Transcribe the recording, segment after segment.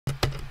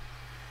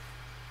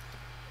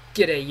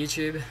G'day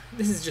YouTube,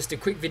 this is just a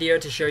quick video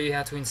to show you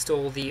how to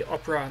install the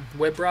Opera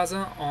web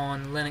browser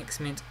on Linux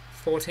Mint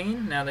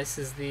 14. Now this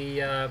is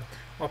the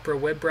Opera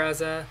web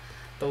browser,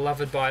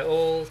 beloved by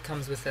all.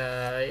 Comes with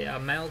a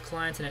mail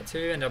client in it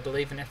too, and I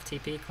believe an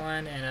FTP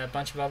client and a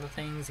bunch of other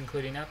things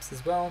including apps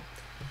as well.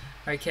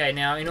 Okay,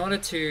 now in order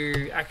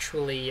to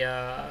actually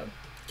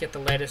get the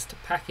latest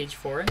package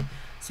for it,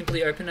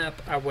 simply open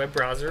up a web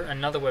browser,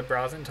 another web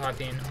browser, and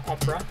type in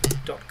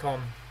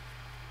opera.com.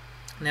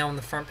 Now on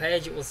the front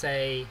page it will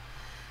say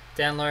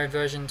download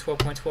version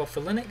 12.12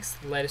 for Linux,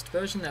 the latest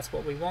version, that's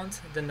what we want.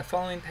 Then the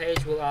following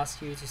page will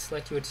ask you to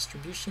select your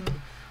distribution.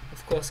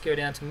 Of course, go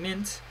down to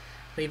Mint,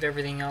 leave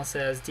everything else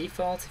as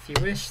default if you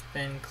wish,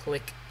 then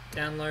click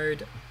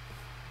download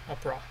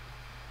Opera.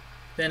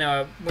 Then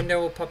a window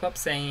will pop up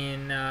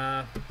saying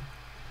what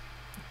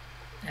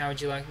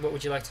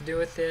would you like to do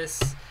with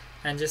this,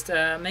 and just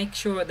make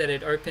sure that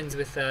it opens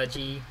with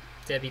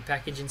GDebi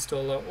package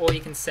installer, or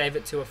you can save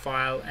it to a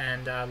file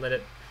and let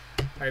it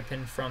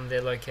open from the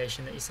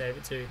location that you save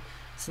it to.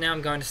 So now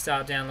I'm going to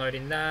start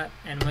downloading that,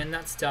 and when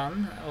that's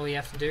done, all you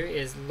have to do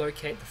is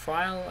locate the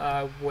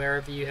file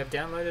wherever you have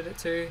downloaded it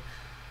to,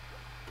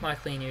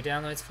 likely in your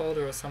downloads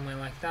folder or somewhere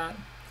like that,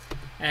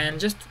 and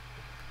just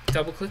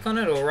double click on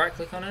it or right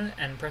click on it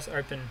and press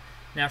open.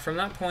 Now from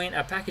that point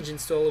a package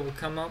installer will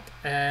come up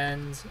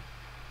and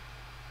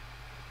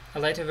a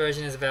later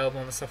version is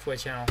available on the software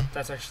channel.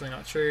 That's actually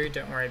not true,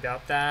 don't worry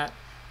about that,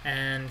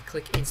 and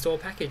click install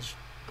package.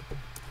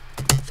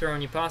 Throw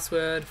in your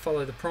password,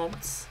 follow the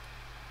prompts,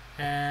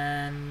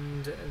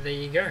 and there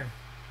you go.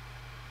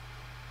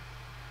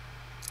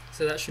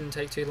 So that shouldn't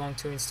take too long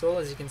to install,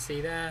 as you can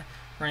see there,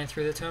 running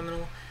through the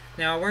terminal.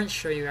 Now I won't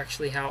show you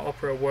actually how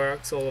Opera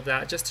works, all of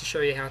that, just to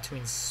show you how to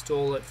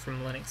install it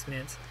from Linux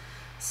Mint.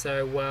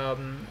 So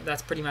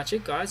that's pretty much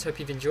it, guys. Hope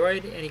you've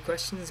enjoyed. Any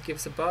questions, give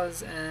us a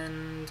buzz,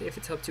 and if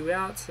it's helped you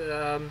out,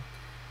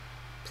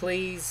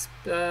 please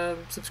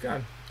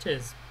subscribe.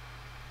 Cheers.